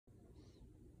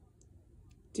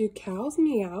Do cows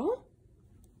meow?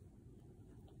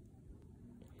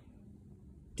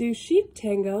 Do sheep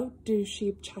tango? Do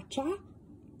sheep cha-cha?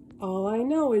 All I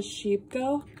know is sheep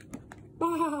go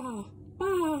ba,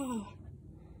 ba.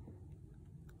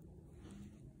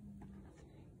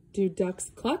 Do ducks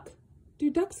cluck? Do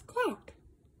ducks quack?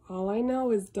 All I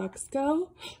know is ducks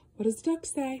go. What does duck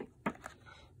say?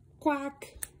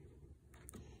 Quack.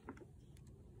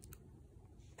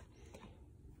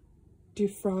 Do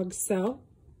frogs sew?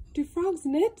 Do frogs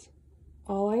knit?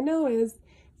 All I know is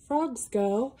frogs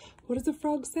go. What does a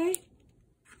frog say?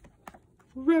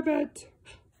 Ribbit.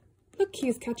 Look,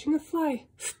 he's catching a fly.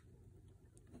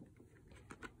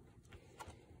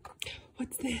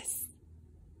 What's this?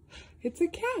 It's a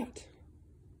cat.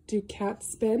 Do cats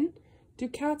spin? Do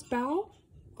cats bow?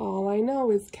 All I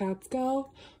know is cats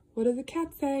go. What does a cat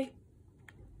say?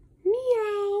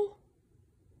 Meow.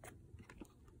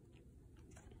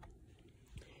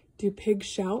 Do pigs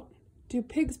shout? Do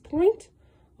pigs point?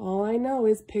 All I know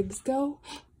is pigs go.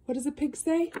 What does a pig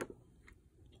say?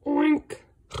 Oink.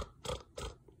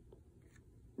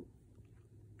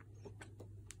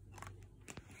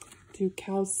 Do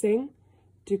cows sing?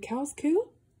 Do cows coo?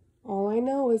 All I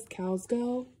know is cows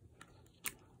go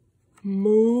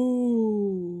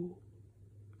moo.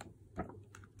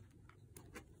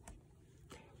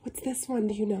 What's this one?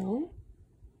 Do you know?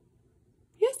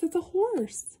 Yes, it's a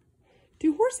horse.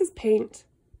 Do horses paint?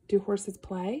 Do horses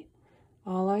play?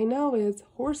 All I know is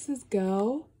horses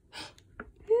go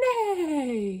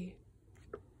neigh.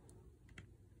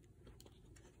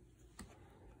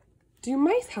 Do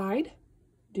mice hide?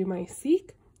 Do mice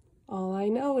seek? All I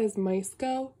know is mice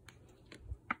go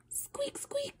squeak,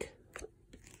 squeak.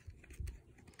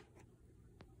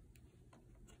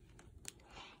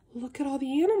 Look at all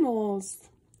the animals.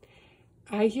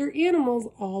 I hear animals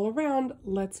all around.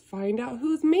 Let's find out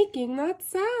who's making that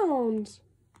sound.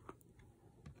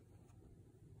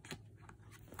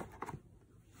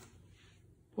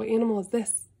 What animal is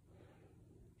this?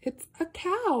 It's a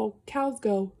cow. Cows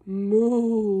go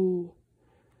moo.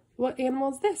 What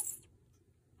animal is this?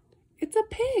 It's a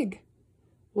pig.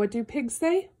 What do pigs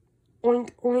say?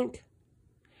 Oink, oink.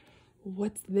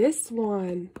 What's this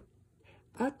one?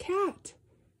 A cat.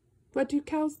 What do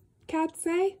cats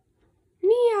say?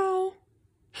 Meow.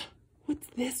 What's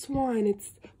this one?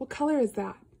 What color is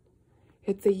that?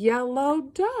 It's a yellow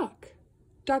duck.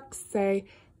 Ducks say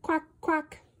quack,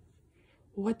 quack.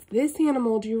 What's this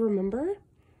animal? Do you remember?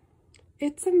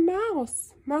 It's a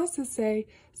mouse. Mouses say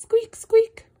squeak,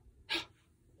 squeak.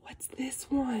 What's this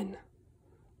one?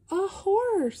 A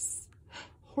horse.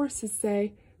 Horses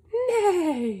say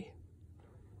neigh.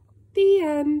 The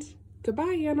end.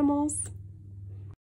 Goodbye, animals.